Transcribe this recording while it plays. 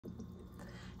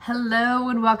Hello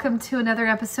and welcome to another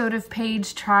episode of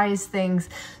Paige Tries Things.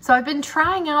 So I've been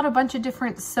trying out a bunch of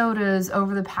different sodas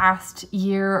over the past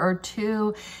year or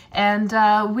two, and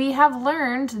we have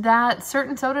learned that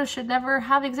certain sodas should never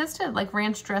have existed, like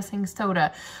ranch dressing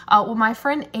soda. Well, my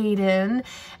friend Aiden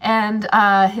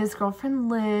and his girlfriend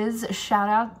Liz, shout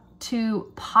out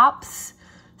to Pops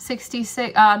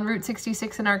 66 on Route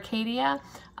 66 in Arcadia.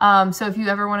 So if you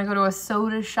ever want to go to a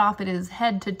soda shop, it is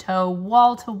head to toe,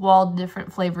 wall to wall,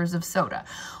 different flavors of soda.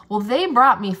 Well, they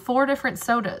brought me 4 different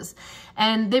sodas,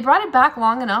 and they brought it back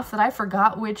long enough that I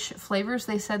forgot which flavors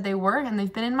they said they were, and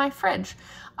they've been in my fridge.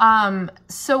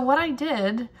 So what I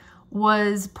did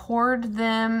was poured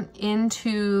them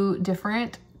into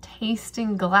different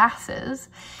tasting glasses,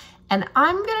 and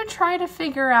I'm going to try to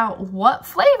figure out what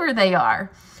flavor they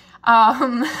are.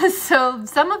 So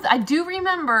I do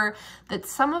remember that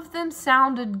some of them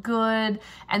sounded good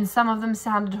and some of them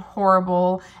sounded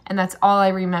horrible, and that's all I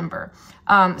remember.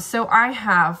 So I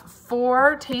have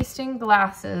 4 tasting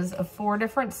glasses of 4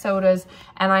 different sodas,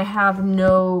 and I have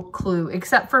no clue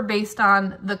except for based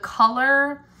on the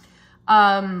color,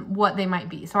 what they might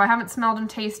be. So I haven't smelled them,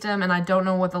 tasted them, and I don't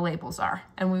know what the labels are,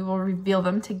 and we will reveal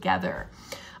them together.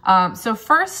 So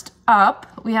first up,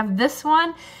 we have this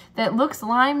one that looks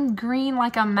lime green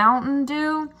like a Mountain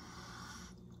Dew.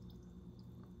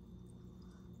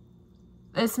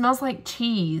 It smells like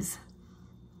cheese.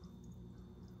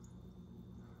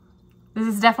 This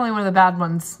is definitely one of the bad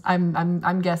ones,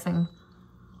 I'm guessing.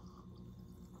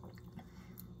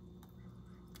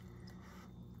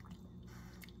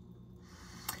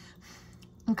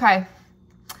 Okay.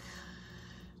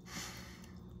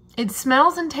 It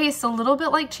smells and tastes a little bit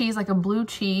like cheese, like a blue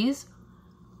cheese.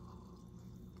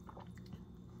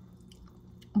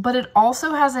 But it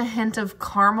also has a hint of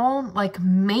caramel, like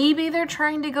maybe they're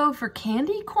trying to go for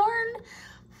candy corn,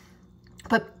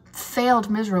 but failed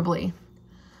miserably.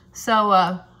 So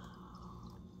I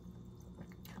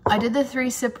did the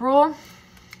 3-sip rule.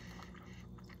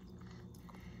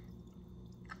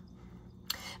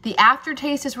 The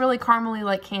aftertaste is really caramely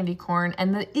like candy corn,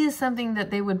 and that is something that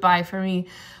they would buy for me,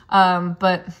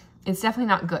 but it's definitely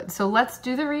not good. So let's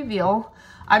do the reveal.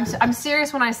 I'm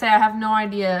serious when I say I have no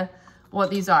idea what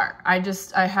these are. I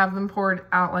have them poured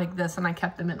out like this, and I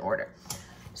kept them in order.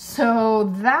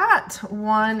 So that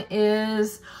one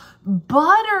is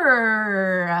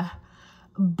butter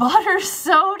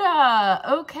soda.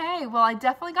 Okay, well, I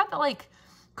definitely got the like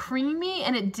creamy,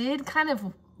 and it did kind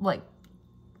of like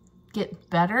get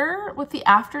better with the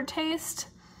aftertaste.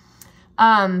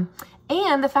 And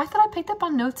the fact that I picked up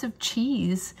on notes of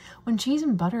cheese when cheese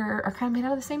and butter are kind of made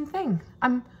out of the same thing.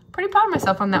 I'm pretty proud of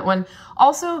myself on that one.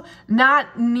 Also,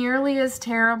 not nearly as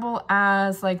terrible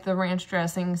as like the ranch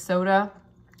dressing soda,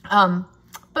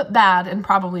 but bad and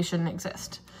probably shouldn't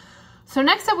exist. So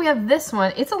next up we have this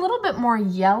one. It's a little bit more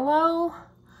yellow,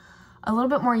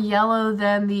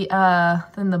 than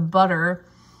the butter.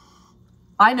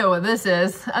 I know what this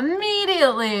is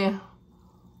immediately.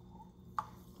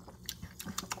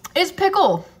 It's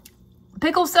pickle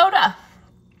soda.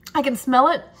 I can smell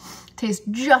it. Tastes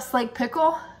just like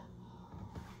pickle.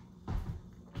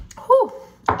 Whew.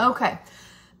 Okay,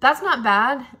 that's not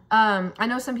bad. I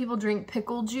know some people drink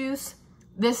pickle juice.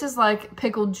 This is like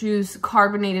pickle juice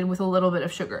carbonated with a little bit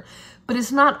of sugar, but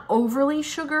it's not overly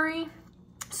sugary.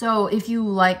 So if you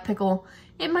like pickle,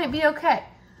 it might be okay.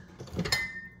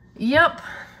 Yep.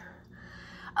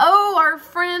 Oh, our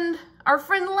friend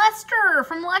Lester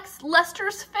from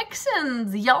Lester's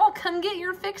Fixins. Y'all come get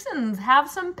your fixins. Have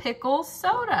some pickle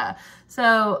soda.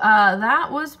 So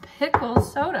that was pickle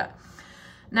soda.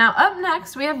 Now up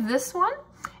next we have this one.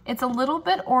 It's a little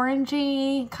bit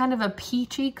orangey, kind of a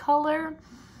peachy color.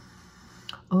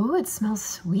 Oh, it smells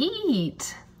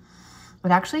sweet.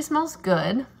 It actually smells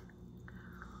good.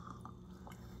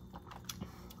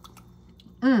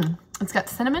 It's got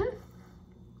cinnamon.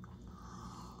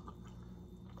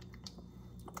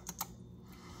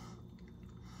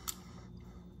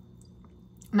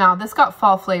 Now, this got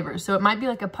fall flavors, so it might be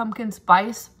like a pumpkin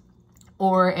spice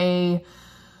or a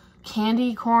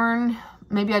candy corn.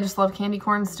 Maybe I just love candy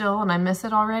corn still and I miss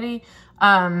it already.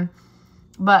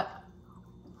 But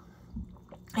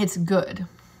it's good.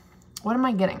 What am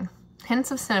I getting?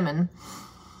 Hints of cinnamon.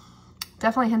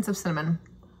 Definitely hints of cinnamon.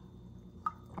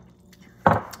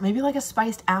 Maybe like a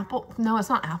spiced apple. No, it's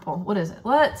not apple. What is it?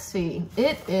 Let's see.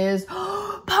 It is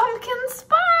pumpkin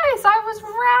spice. I was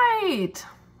right.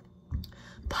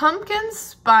 Pumpkin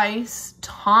spice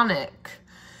tonic.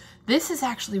 This is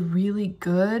actually really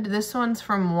good. This one's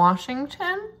from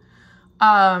Washington.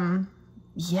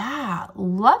 Yeah,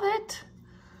 love it.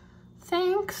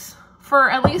 Thanks for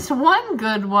at least one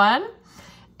good one.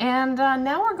 And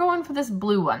now we're going for this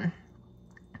blue one.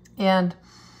 And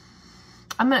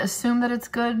I'm going to assume that it's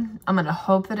good. I'm going to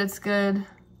hope that it's good.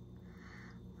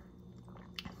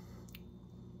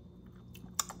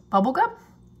 Bubblegum?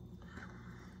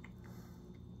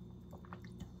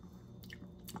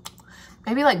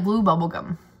 Maybe like blue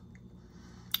bubblegum.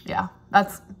 Yeah,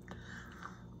 that's...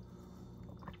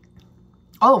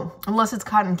 Oh, unless it's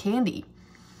cotton candy.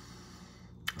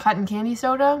 Cotton candy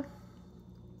soda.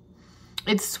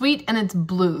 It's sweet and it's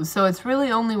blue, so it's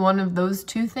really only one of those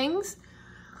two things.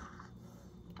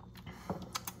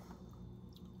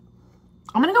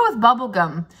 I'm gonna go with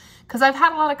bubblegum because I've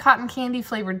had a lot of cotton candy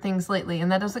flavored things lately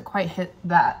and that doesn't quite hit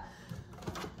that.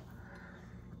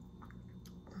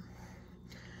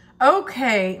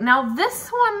 Okay, now this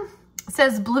one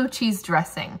says blue cheese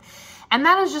dressing, and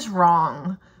that is just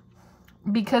wrong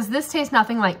because this tastes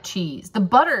nothing like cheese. The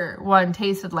butter one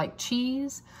tasted like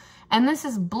cheese, and this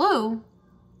is blue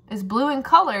in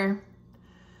color,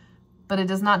 but it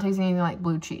does not taste anything like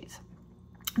blue cheese.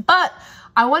 But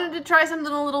I wanted to try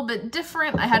something a little bit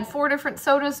different. I had 4 different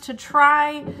sodas to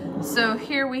try. So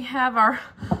here we have our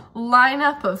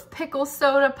lineup of pickle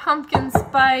soda, pumpkin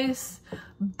spice,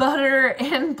 butter,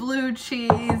 and blue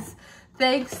cheese.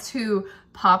 Thanks to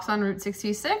Pops on Route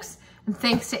 66. And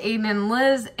thanks to Aiden and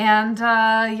Liz. And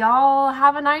y'all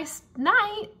have a nice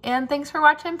night. And thanks for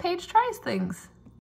watching Paige Tries Things.